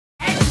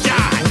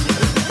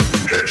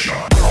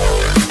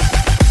Hello!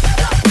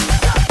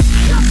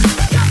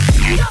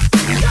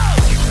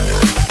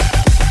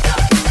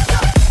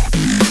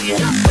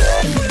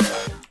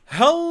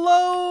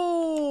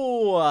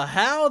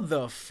 How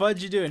the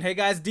fudge you doing? Hey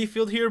guys,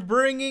 D-Field here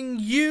bringing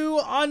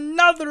you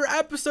another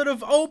episode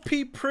of OP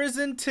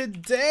Prison.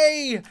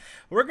 Today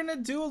we're gonna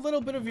do a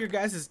little bit of your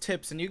guys'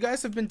 tips, and you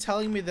guys have been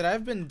telling me that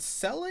I've been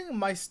selling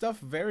my stuff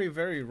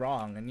very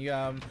wrong,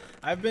 and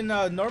I've been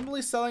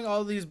normally selling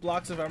all these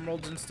blocks of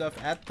emeralds and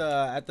stuff at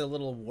the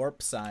little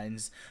warp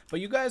signs, but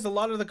you guys, a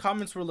lot of the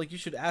comments were like you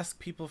should ask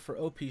people for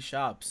OP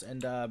shops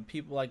and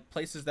people like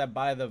places that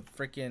buy the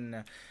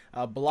freaking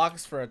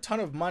blocks for a ton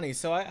of money.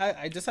 So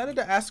I decided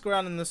to ask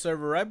around in the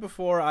server right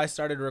before I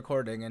started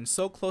recording, and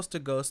So Close to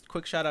Ghost,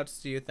 quick shout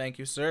outs to you, thank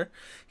you sir.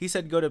 He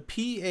said go to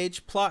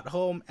PH Plot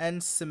Home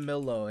and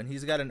Simillo, and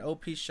he's got an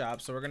OP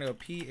shop, so we're gonna go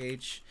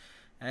PH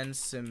and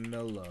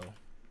Simillo.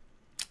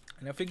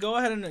 And if we go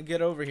ahead and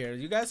get over here,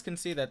 you guys can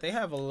see that they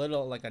have a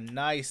little, like a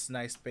nice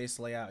base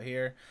layout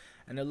here,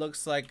 and it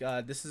looks like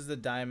this is the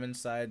diamond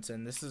sides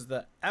and this is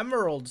the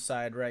emerald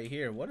side right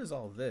here. What is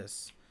all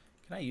this?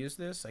 Can I use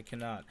this? I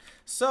cannot.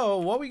 So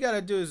what we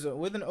gotta do is,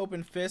 with an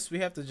open fist, we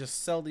have to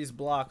just sell these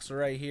blocks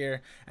right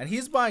here. And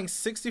he's buying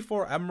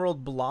 64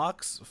 emerald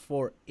blocks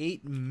for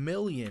 8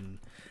 million.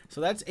 So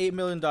that's $8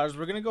 million.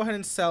 We're gonna go ahead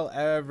and sell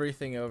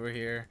everything over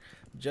here,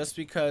 just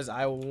because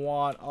I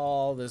want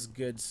all this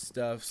good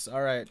stuff. So,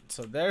 all right,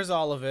 so there's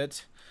all of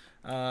it.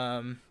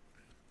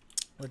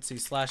 Let's see,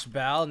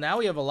 /bal. Now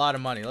we have a lot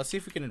of money. Let's see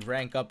if we can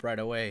rank up right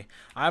away.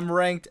 I'm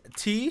ranked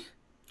T.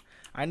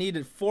 I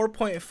needed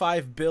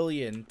 4.5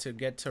 billion to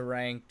get to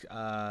rank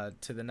to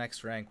the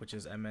next rank, which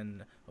is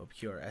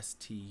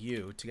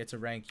MNOPRSTU, to get to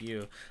rank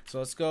U. So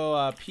let's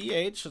go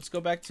PH. Let's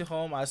go back to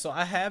home. So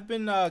I have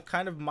been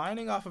kind of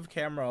mining off of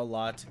camera a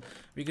lot,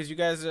 because you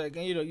guys, I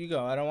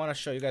don't want to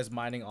show you guys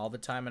mining all the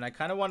time, and I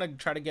kind of want to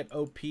try to get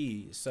OP.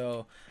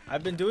 So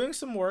I've been doing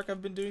some work.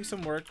 On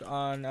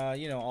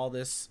all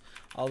this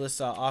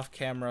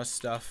off-camera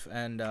stuff,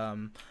 and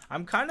I'm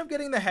kind of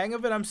getting the hang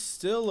of it. I'm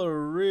still a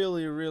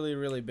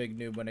really big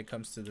noob when it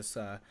comes to this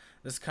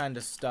this kind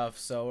of stuff.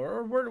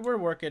 So we're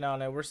working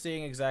on it. We're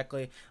seeing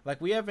exactly,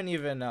 like, we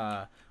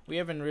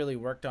haven't really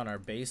worked on our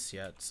base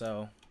yet.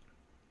 So,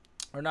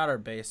 or not our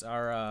base.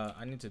 Our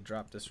I need to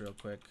drop this real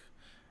quick,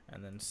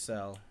 and then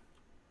sell.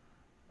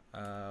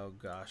 Oh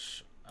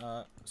gosh,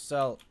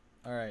 sell.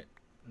 All right.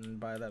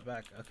 And buy that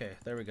back. Okay,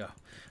 there we go. All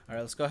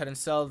right, let's go ahead and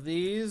sell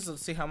these.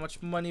 Let's see how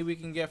much money we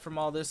can get from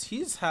all this.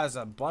 He has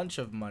a bunch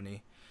of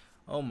money.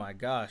 Oh my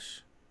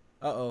gosh.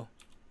 Uh-oh.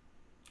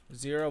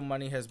 0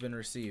 money has been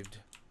received.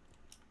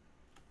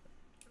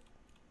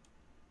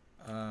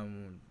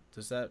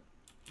 Does that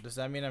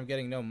mean I'm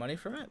getting no money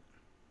from it?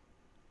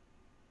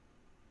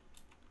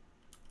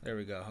 There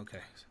we go.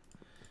 Okay.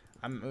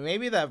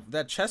 Maybe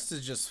that chest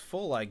is just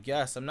full, I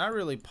guess. I'm not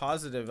really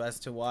positive as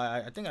to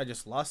why. I think I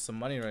just lost some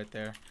money right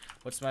there.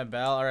 What's my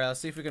bal? Alright,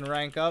 let's see if we can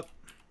rank up.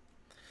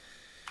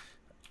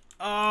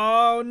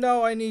 Oh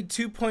no, I need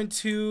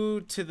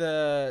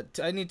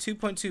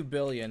 2.2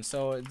 billion.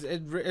 So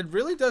it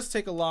really does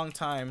take a long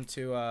time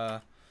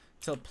to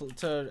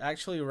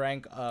actually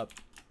rank up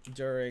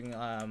during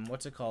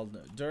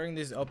during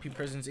these OP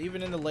prisons.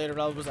 Even in the later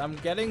levels, I'm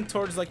getting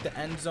towards like the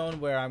end zone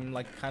where I'm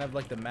like kind of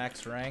like the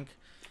max rank.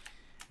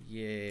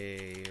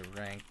 Yay,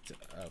 ranked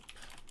up.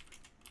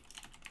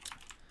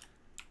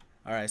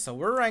 Alright, so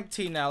we're ranked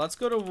T now. Let's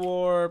go to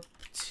warp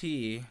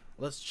T.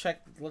 Let's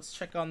check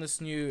on this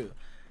new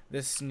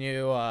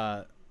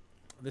little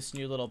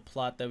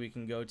plot that we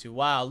can go to.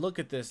 Wow, look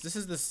at this. This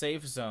is the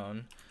safe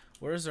zone.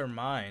 Where's our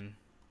mine?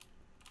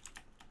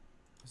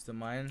 Is the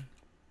mine?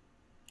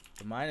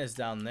 The mine is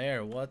down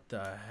there. What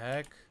the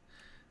heck?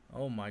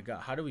 Oh my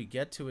god. How do we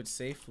get to it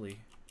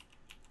safely?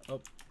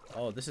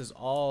 Oh, this is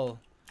all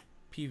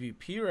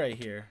PvP right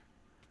here.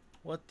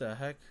 What the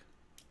heck?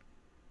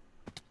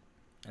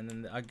 And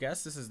then I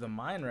guess this is the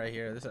mine right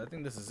here. I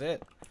think this is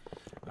it.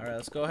 Alright,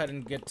 let's go ahead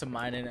and get to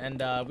mining,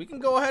 and we can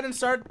go ahead and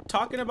start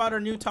talking about our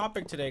new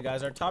topic today,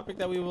 guys. Our topic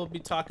that we will be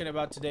talking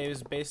about today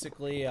is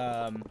basically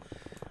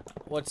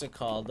what's it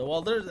called?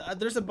 Well,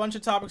 there's a bunch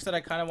of topics that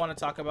I kind of want to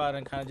talk about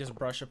and kind of just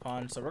brush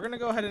upon. So we're gonna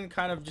go ahead and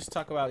kind of just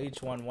talk about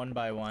each one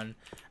by one,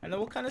 and then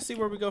we'll kind of see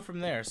where we go from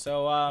there.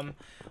 So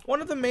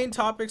one of the main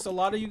topics, a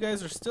lot of you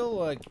guys are still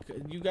like,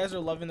 you guys are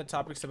loving the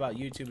topics about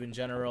YouTube in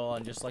general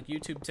and just like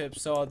YouTube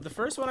tips. So the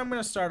first one I'm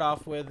gonna start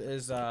off with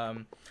is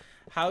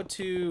how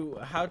to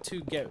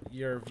get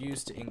your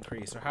views to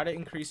increase, or how to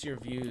increase your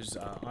views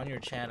on your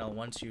channel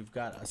once you've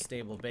got a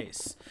stable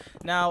base.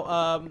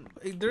 Now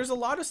there's a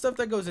lot of stuff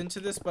that goes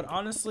into this, but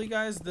honestly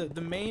guys,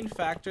 the main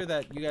factor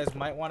that you guys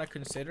might want to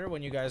consider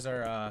when you guys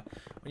are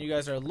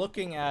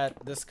looking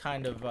at this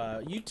kind of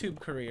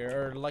YouTube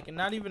career, or like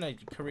not even a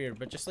career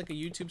but just like a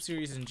YouTube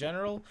series in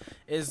general,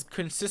 is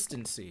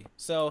consistency.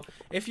 So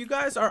if you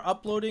guys are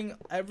uploading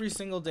every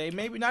single day,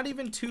 maybe not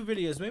even 2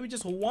 videos, maybe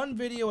just 1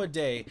 video a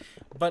day,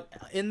 but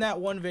in that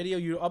 1 video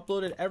you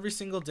upload it every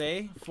single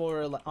day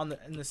for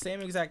in the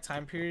same exact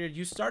time period,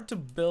 you start to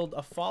build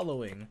a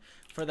following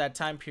for that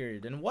time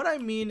period. And what I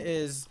mean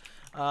is,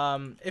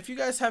 if you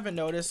guys haven't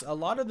noticed, a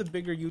lot of the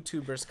bigger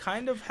YouTubers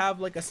kind of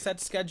have like a set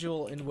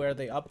schedule in where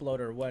they upload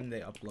or when they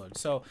upload.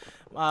 So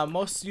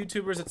most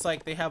YouTubers, it's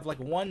like they have like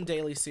one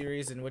daily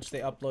series in which they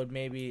upload.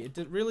 Maybe it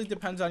really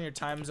depends on your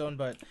time zone,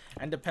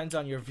 and depends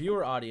on your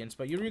viewer audience.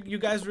 But you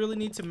guys really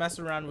need to mess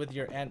around with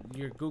your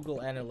Google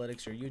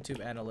Analytics, your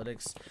YouTube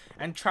Analytics,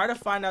 and try to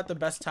find out the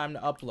best time to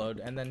upload,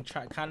 and then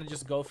kind of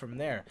just go from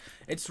there.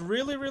 It's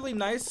really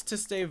nice to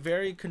stay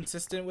very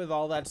consistent with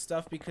all that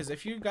stuff, because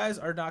if you guys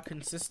are not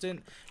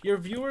consistent, your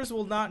viewers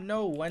will not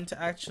know when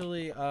to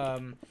actually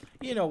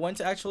when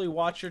to actually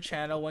watch your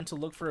channel, when to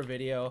look for a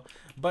video.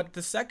 But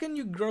the second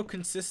you grow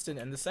consistent,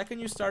 and the second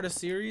you start a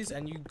series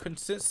and you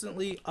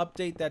consistently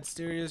update that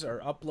series or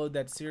upload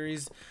that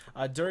series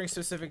during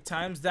specific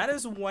times, that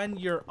is when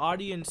your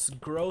audience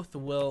growth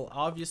will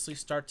obviously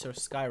start to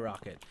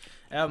skyrocket.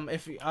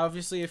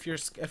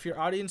 If your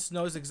audience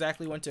knows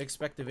exactly when to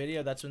expect the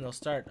video, that's when they'll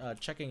start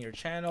checking your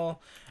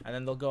channel, and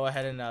then they'll go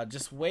ahead and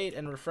just wait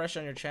and refresh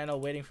on your channel,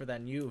 waiting for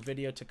that new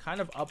video to kind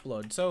of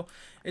upload. So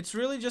it's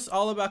really just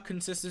all about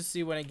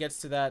consistency when it gets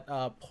to that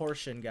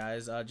portion,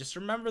 guys. Just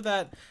remember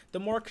that the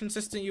more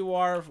consistent you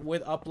are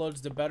with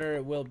uploads, the better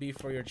it will be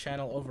for your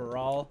channel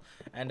overall.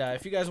 And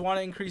if you guys want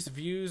to increase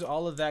views,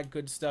 all of that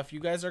good stuff, you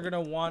guys are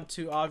gonna want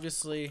to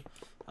obviously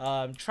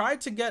try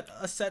to get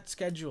a set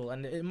schedule.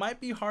 And it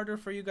might be harder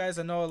for you guys.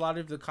 I know a lot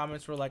of the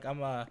comments were like,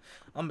 I'm a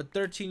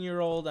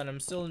 13-year-old and I'm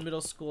still in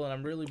middle school and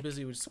I'm really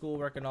busy with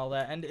schoolwork and all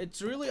that. And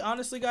it's really,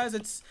 honestly, guys,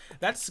 that's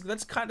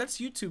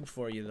YouTube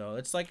for you, though.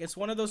 It's like, it's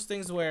one of those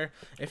things where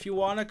if you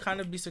want to kind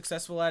of be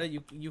successful at it,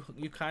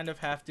 you kind of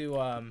have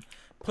to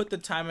put the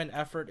time and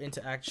effort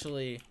into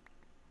actually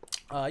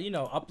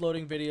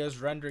uploading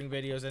videos, rendering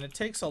videos, and it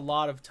takes a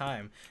lot of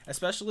time,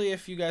 especially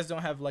if you guys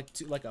don't have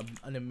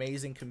an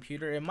amazing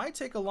computer. It might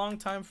take a long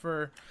time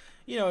for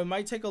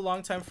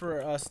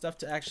stuff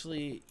to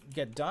actually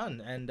get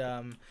done,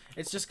 and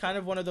it's just kind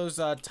of one of those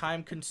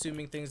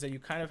time-consuming things that you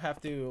kind of have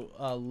to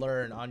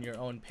learn on your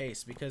own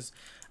pace. Because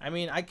I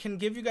mean, I can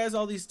give you guys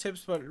all these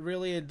tips, but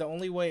really the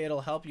only way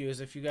it'll help you is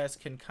if you guys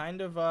can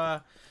kind of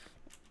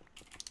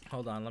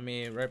hold on,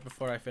 right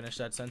before I finish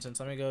that sentence,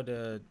 let me go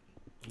to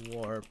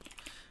warp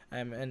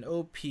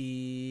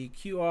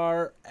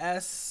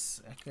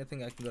MNOPQRS. I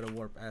think I can go to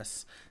warp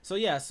S. So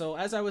yeah, so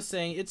as I was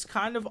saying, it's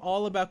kind of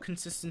all about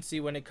consistency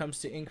when it comes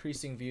to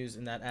increasing views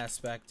in that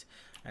aspect.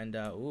 And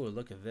ooh,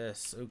 look at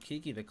this. Oh,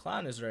 Kiki the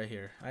clown is right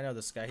here. I know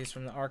this guy, he's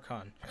from the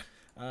Archon.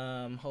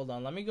 Hold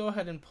on, let me go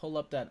ahead and pull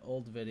up that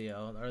old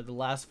video, or the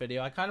last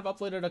video. I kind of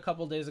uploaded a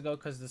couple days ago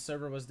because the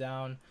server was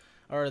down,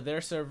 or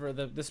their server,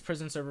 this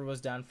prison server was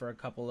down for a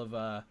couple of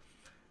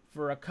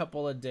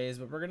days,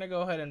 but we're gonna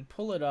go ahead and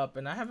pull it up.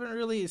 And I haven't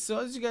really, so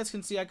as you guys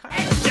can see, I kind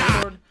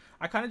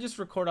of just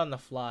record on the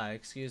fly.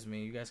 Excuse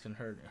me, you guys can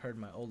heard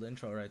my old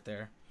intro right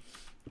there.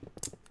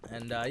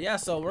 And yeah,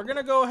 so we're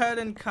gonna go ahead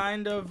and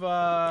kind of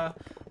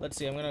let's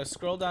see, I'm gonna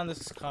scroll down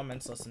this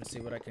comments list and see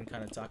what I can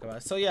kind of talk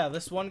about. So yeah,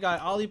 this one guy,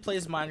 Ollie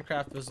Plays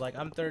Minecraft, was like,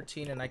 I'm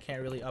 13 and I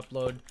can't really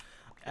upload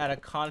at a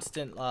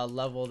constant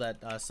level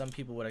that some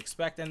people would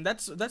expect. And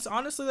that's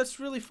honestly,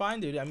 that's really fine,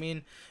 dude. I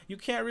mean, you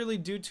can't really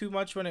do too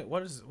much when it,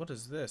 what is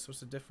this,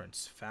 what's the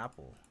difference?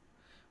 Fapple,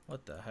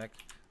 what the heck?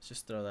 Let's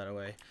just throw that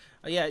away.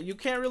 Yeah, you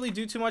can't really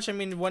do too much. I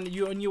mean, when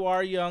you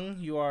are young,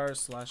 you are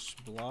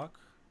 /block,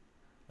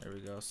 there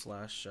we go,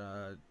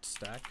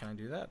 /stack. Can I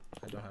do that?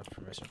 I don't have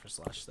permission for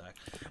 /stack.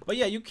 But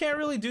yeah, you can't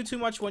really do too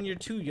much when you're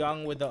too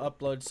young with the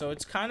upload. So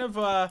it's kind of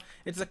a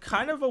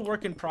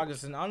work in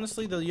progress. And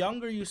honestly, the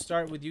younger you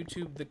start with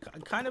YouTube, the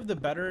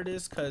better it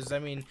is. Because I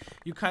mean,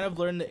 you kind of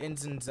learn the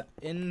ins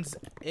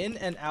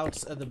and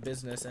outs of the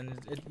business,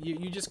 and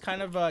you just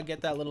kind of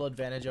get that little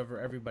advantage over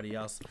everybody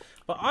else.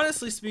 But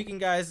honestly speaking,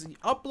 guys,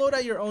 upload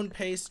at your own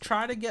pace.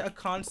 Try to get a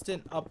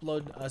constant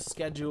upload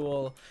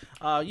schedule,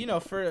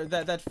 for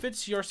that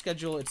fits your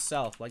schedule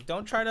itself. Like,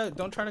 don't try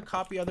to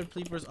copy other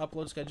people's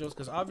upload schedules,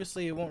 because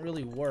obviously it won't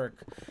really work.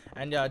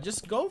 And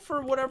just go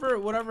for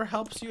whatever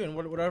helps you and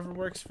whatever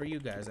works for you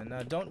guys. And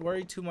don't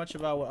worry too much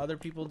about what other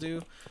people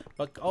do,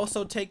 but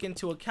also take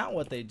into account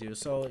what they do.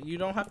 So you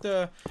don't have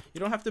to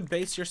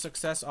base your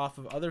success off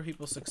of other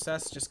people's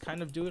success. Just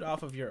kind of do it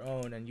off of your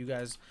own, and you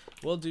guys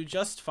will do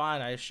just fine.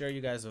 I assure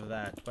you guys of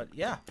that. But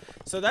yeah,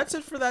 so that's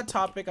it for that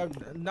topic. I'm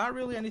not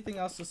really anything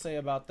else to say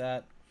about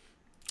that.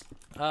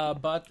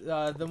 But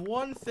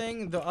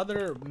the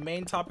other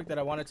main topic that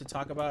I wanted to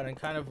talk about, and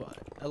kind of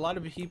a lot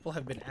of people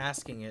have been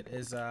asking it,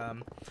 is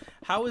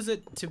how is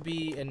it to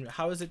be and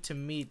how is it to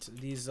meet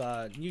these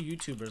new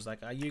YouTubers? Like,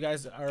 you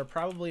guys are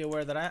probably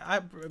aware that I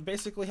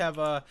basically have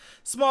a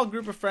small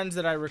group of friends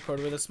that I record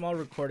with, a small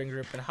recording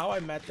group, and how I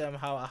met them,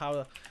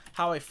 how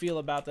I feel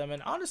about them.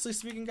 And honestly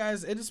speaking,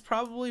 guys, it is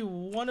probably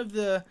one of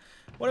the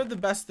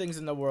best things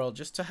in the world,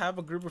 just to have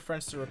a group of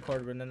friends to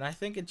record with. And I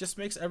think it just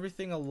makes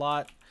everything a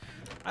lot,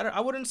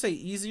 I wouldn't say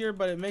easier,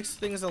 but it makes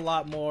things a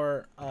lot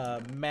more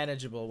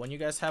manageable when you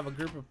guys have a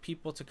group of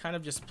people to kind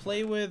of just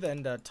play with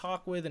and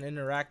talk with and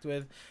interact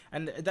with.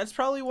 And that's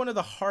probably one of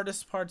the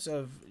hardest parts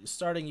of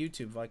starting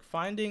YouTube, like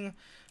finding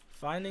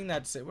Finding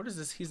that, what is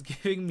this? He's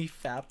giving me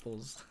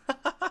fapples.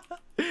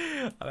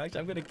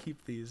 I'm gonna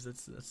keep these.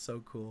 That's so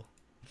cool.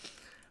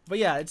 But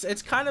yeah,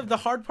 it's kind of the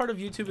hard part of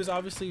YouTube is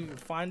obviously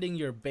finding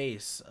your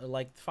base,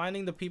 like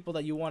finding the people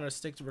that you want to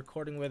stick to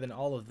recording with and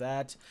all of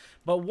that.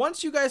 But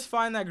once you guys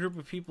find that group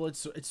of people,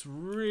 it's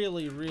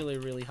really, really,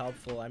 really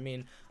helpful. I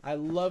mean, I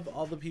love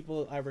all the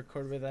people I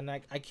record with, and I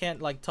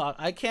can't like talk.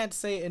 I can't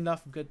say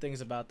enough good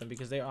things about them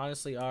because they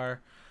honestly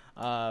are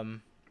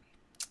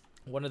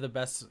one of the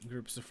best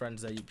groups of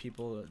friends that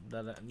people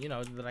that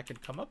that I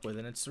could come up with,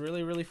 and it's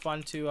really, really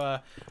fun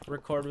to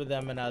record with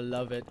them, and I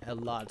love it a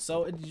lot.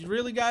 So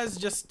really, guys,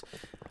 just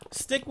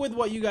stick with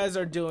what you guys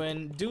are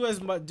doing. Do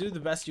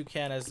the best you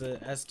can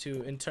as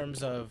to in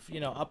terms of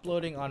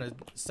uploading on a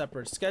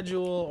separate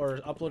schedule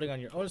or uploading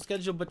on your own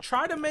schedule, but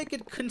try to make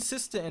it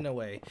consistent in a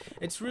way.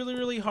 It's really,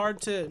 really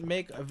hard to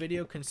make a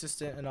video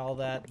consistent and all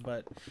that,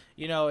 but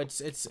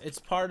it's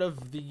part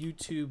of the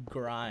YouTube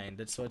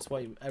grind. It's what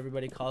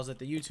everybody calls it,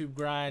 the YouTube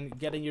grind,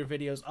 getting your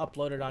videos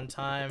uploaded on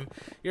time.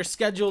 Your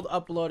scheduled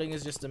uploading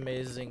is just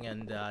amazing,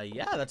 and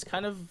yeah,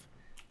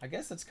 I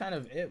guess that's kind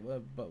of it.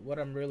 But what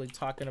I'm really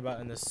talking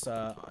about in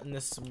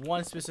this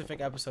one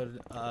specific episode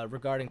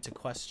regarding to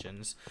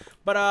questions.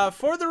 But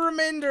for the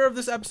remainder of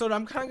this episode,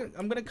 I'm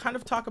gonna kind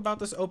of talk about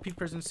this OP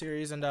Prison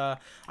series, and I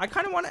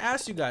kind of want to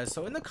ask you guys.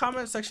 So in the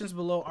comment sections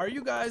below, are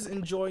you guys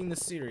enjoying the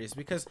series?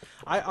 Because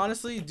I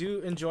honestly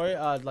do enjoy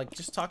like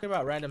just talking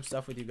about random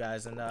stuff with you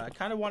guys, and I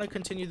kind of want to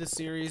continue the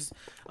series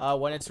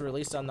when it's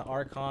released on the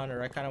Archon,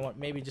 or I kind of want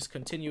maybe just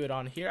continue it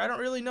on here. I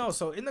don't really know.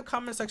 So in the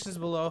comment sections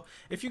below,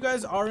 if you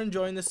guys are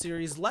enjoying the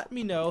series, let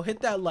me know. Hit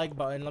that like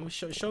button. Let me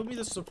show me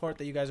the support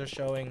that you guys are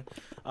showing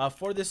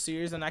for this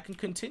series, and I can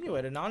continue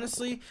it. And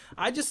honestly,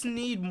 I just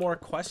need more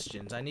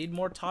questions. I need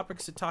more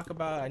topics to talk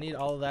about. I need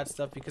all of that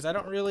stuff because I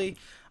don't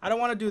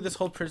want to do this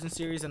whole prison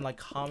series and like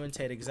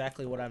commentate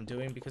exactly what I'm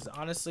doing, because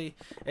honestly,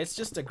 it's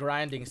just a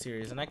grinding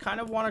series, and I kind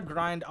of want to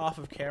grind off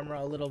of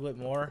camera a little bit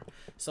more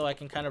so I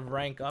can kind of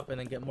rank up and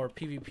then get more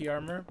PvP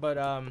armor. But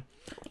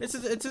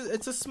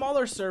it's a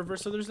smaller server,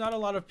 so there's not a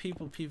lot of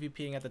people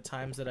PvPing at the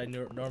times that I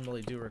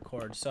normally do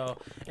record. So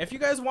if you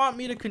guys want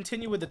me to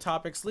continue with the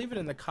topics, leave it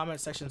in the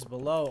comment sections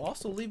below.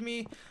 Also, leave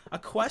me a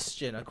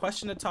question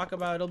to talk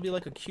about. It'll be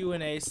like a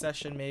Q&A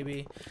session,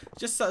 maybe,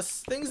 just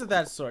things of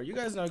that sort. You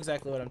guys know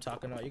exactly what I'm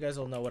talking about. You guys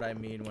will know what I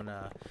mean when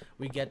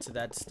we get to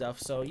that stuff.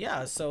 So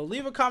yeah, so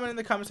leave a comment in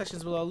the comment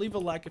sections below. Leave a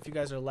like if you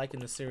guys are liking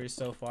the series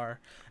so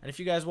far, and if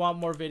you guys want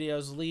more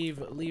videos,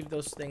 leave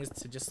those things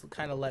to just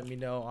kind of let me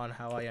know on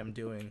how I am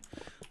doing.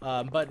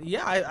 But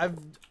yeah, I've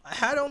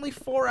had only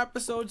 4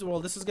 episodes. Well,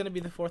 this is going to be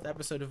the 4th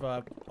episode of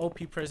OP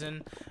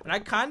Prison, and I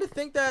kind of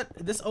think that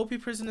this OP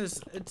Prison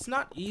it's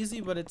not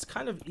easy, but it's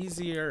kind of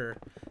easier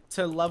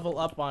to level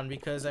up on,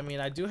 because I mean,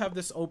 I do have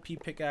this OP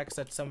pickaxe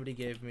that somebody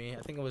gave me.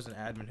 I think it was an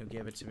admin who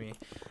gave it to me,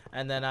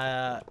 and then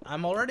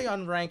I'm already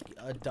on rank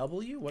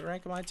W. What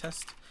rank am I?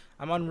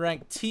 I'm on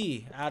rank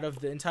T out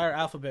of the entire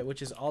alphabet,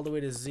 which is all the way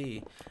to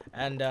Z,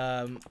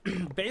 and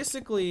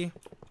basically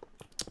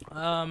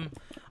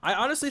I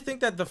honestly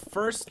think that the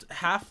first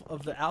half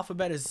of the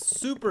alphabet is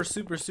super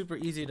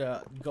easy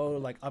to go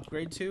like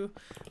upgrade to,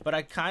 but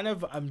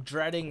I'm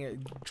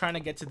dreading trying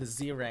to get to the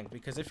Z rank,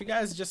 because if you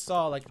guys just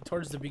saw like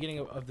towards the beginning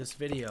of this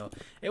video,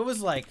 it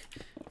was like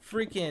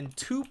freaking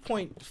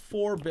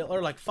 2.4 billion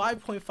or like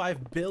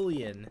 5.5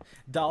 billion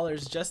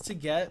dollars just to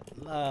get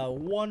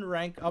 1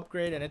 rank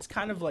upgrade, and it's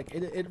kind of like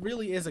it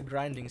really is a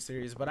grinding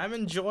series. But I'm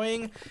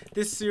enjoying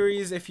this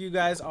series if you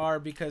guys are,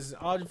 because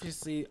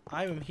obviously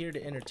I am here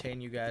to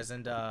entertain you guys,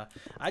 and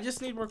I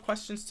just need more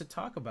questions to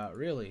talk about,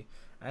 really.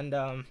 And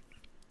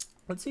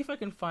let's see if I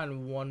can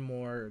find one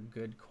more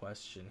good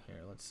question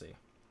here. Let's see.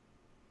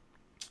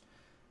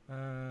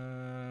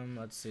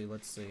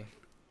 Let's see.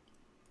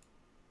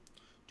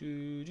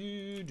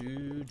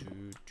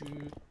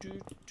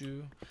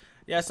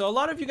 Yeah, so a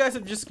lot of you guys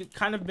have just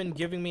kind of been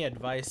giving me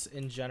advice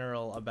in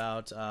general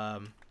about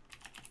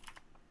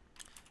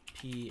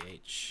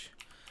PH.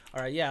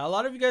 Alright, yeah, a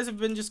lot of you guys have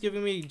been just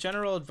giving me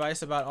general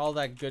advice about all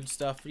that good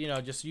stuff,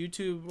 just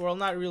YouTube. Well,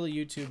 not really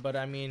YouTube, but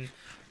I mean,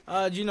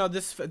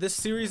 this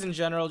series in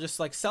general,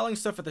 just like selling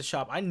stuff at the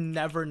shop. I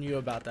never knew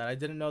about that. I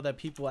didn't know that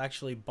people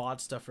actually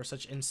bought stuff for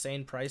such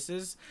insane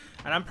prices,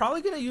 and I'm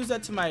probably gonna use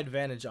that to my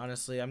advantage.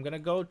 Honestly, I'm gonna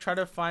go try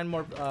to find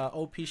more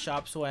OP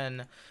shops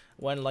when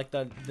like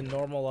the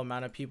normal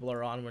amount of people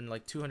are on, when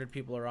like 200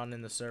 people are on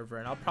in the server,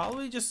 and I'll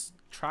probably just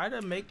try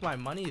to make my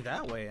money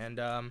that way. And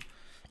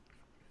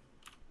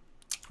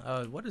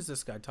what is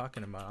this guy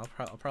talking about?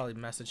 I'll probably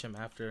message him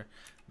after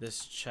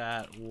this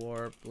chat.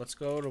 Warp. Let's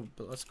go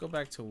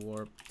back to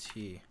Warp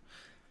T.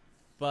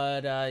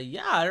 But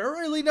yeah, I don't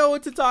really know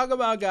what to talk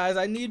about, guys.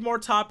 I need more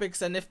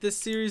topics, and if this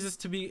series is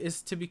to be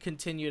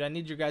continued, I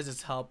need your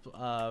guys' help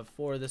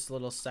for this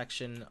little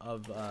section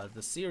of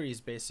the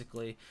series,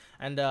 basically.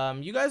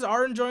 And you guys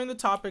are enjoying the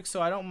topic,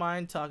 so I don't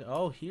mind talking.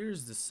 Oh,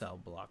 here's the cell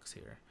blocks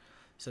here.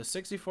 So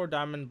 64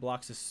 diamond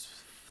blocks is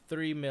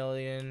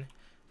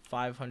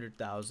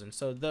 3,500,000.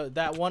 So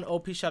that one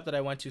OP shop that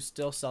I went to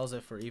still sells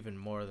it for even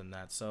more than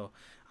that. So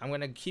I'm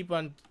gonna keep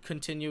on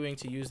continuing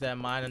to use that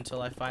mine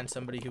until I find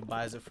somebody who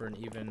buys it for an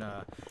even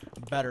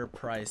better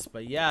price.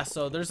 But yeah,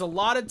 so there's a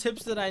lot of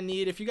tips that I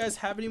need. If you guys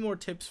have any more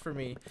tips for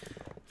me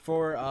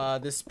for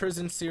this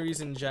prison series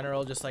in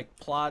general, just like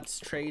plots,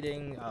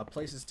 trading,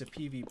 places to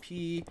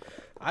PvP.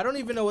 I don't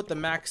even know what the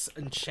max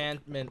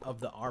enchantment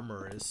of the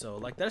armor is, so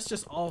like that's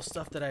just all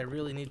stuff that I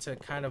really need to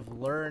kind of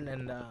learn,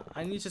 and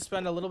I need to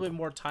spend a little bit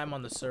more time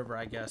on the server,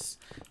 I guess,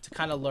 to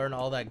kind of learn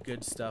all that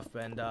good stuff.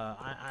 And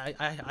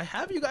I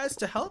have you guys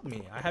to help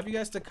me. I have you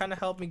guys to kind of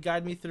help me,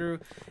 guide me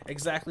through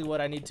exactly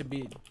what I need to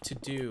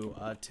do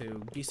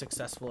to be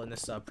successful in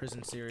this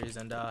prison series.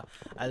 And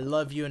I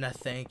love you and I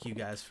thank you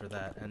guys for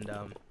that. And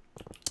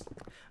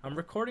I'm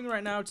recording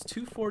right now. It's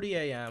 2:40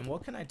 a.m.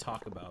 What can I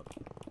talk about?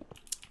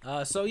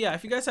 So yeah,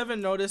 if you guys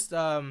haven't noticed,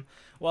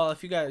 well,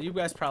 if you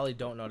guys probably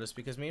don't notice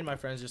because me and my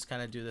friends just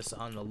kind of do this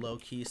on the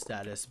low-key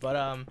status.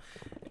 But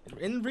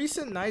in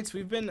recent nights,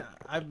 me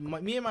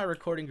and my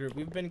recording group,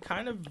 we've been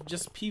kind of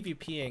just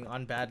PvPing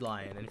on Bad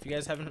Lion. And if you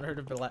guys haven't heard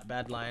of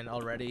Bad Lion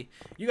already,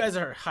 you guys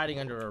are hiding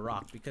under a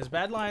rock, because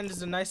Bad Lion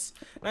is a nice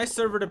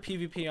server to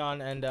PvP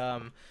on.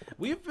 And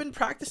we've been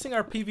practicing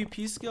our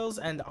PvP skills.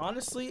 And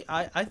honestly,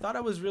 I thought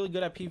I was really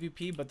good at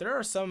PvP, but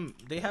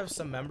they have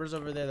some members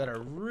over there that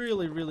are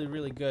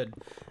really good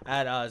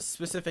at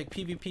specific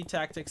PvP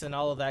tactics and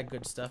all of that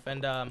good stuff.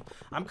 And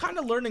I'm kind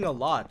of learning a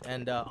lot.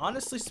 And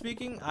honestly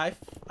speaking, I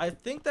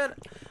think that,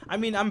 I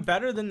mean, I'm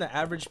better than the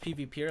average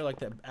PvPer, like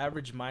the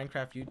average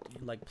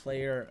Minecraft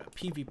player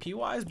PvP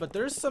wise, but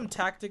there's some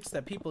tactics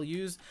that people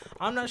use.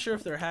 I'm not sure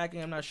if they're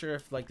hacking. I'm not sure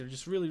if like they're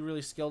just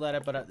really skilled at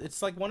it, but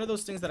it's like one of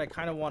those things that I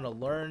kind of want to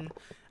learn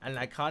and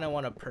I kind of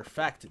want to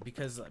perfect,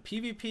 because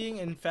PvPing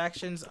in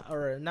factions,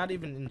 or not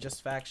even in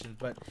just factions,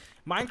 but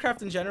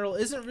Minecraft in general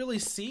isn't really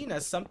seen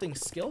as something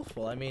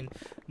skillful. I mean,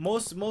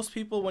 most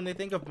people, when they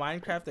think of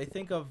Minecraft, they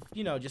think of,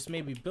 you know, just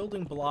maybe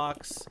building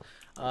blocks,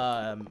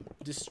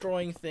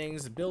 destroying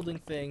things, building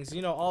things,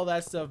 you know, all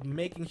that stuff,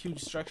 making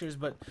huge structures.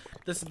 But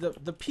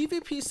the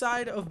PvP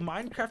side of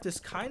Minecraft is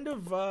kind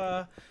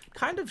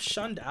of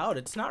shunned out.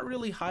 It's not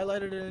really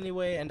highlighted in any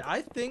way, and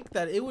I think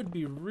that it would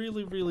be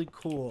really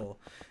cool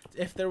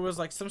if there was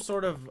like some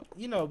sort of,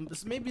 you know,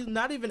 maybe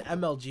not even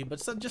MLG,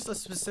 but just a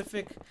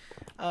specific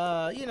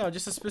you know,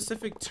 just a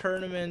specific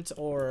tournament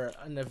or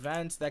an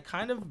event that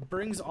kind of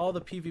brings all the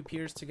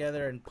PvPers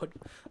together and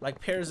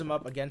pairs them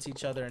up against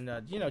each other,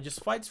 and you know,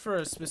 just fights for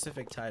a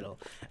specific title.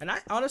 And I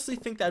honestly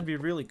think that'd be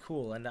really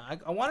cool, and I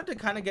wanted to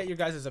kind of get your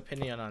guys'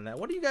 opinion on that.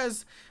 What do you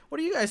guys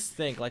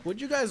think? Like, would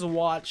you guys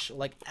watch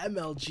like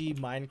MLG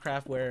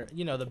Minecraft, where,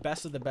 you know, the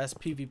best of the best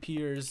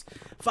PvPers,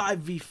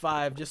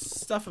 5v5, just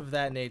stuff of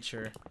that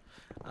nature?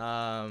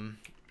 Are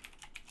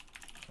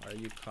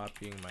you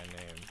copying my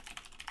name?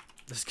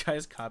 This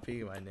guy's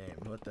copying my name.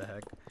 What the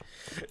heck?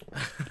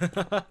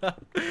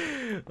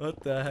 What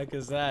the heck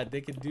is that?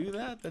 They can do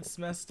that? That's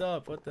messed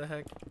up. What the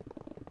heck?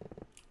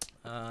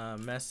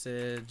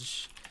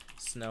 Message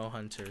Snow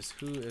Hunters.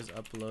 Who is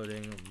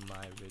uploading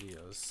my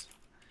videos?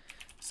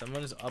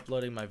 Someone is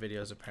uploading my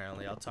videos,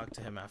 apparently. I'll talk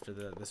to him after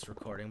this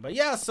recording. But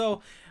yeah,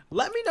 so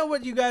let me know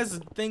what you guys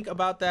think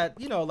about that,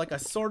 you know, like a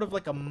sort of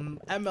like a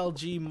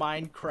MLG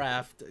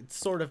Minecraft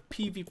sort of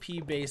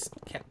PvP based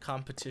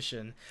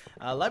competition.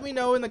 Let me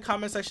know in the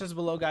comment sections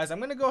below, guys. I'm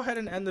gonna go ahead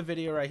and end the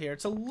video right here.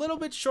 It's a little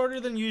bit shorter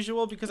than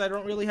usual because I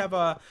don't really have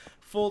a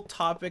full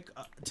topic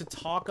to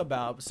talk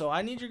about, so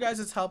I need your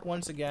guys' help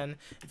once again.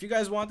 If you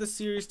guys want the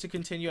series to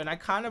continue, and I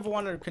kind of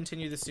want to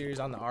continue the series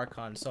on the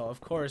Archon, so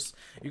of course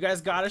you guys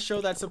gotta show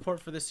that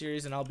support for the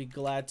series, and I'll be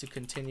glad to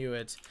continue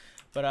it.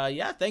 But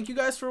yeah, thank you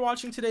guys for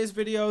watching today's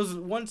videos.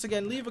 Once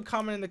again, leave a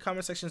comment in the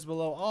comment sections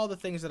below, all the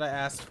things that I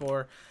asked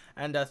for.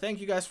 And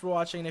thank you guys for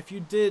watching. And if you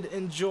did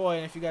enjoy,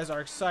 and if you guys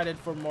are excited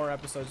for more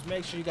episodes,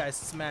 make sure you guys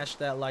smash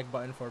that like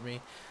button for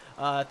me.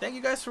 Thank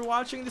you guys for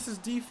watching. This is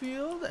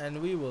D-Field,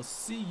 and we will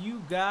see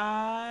you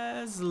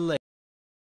guys later.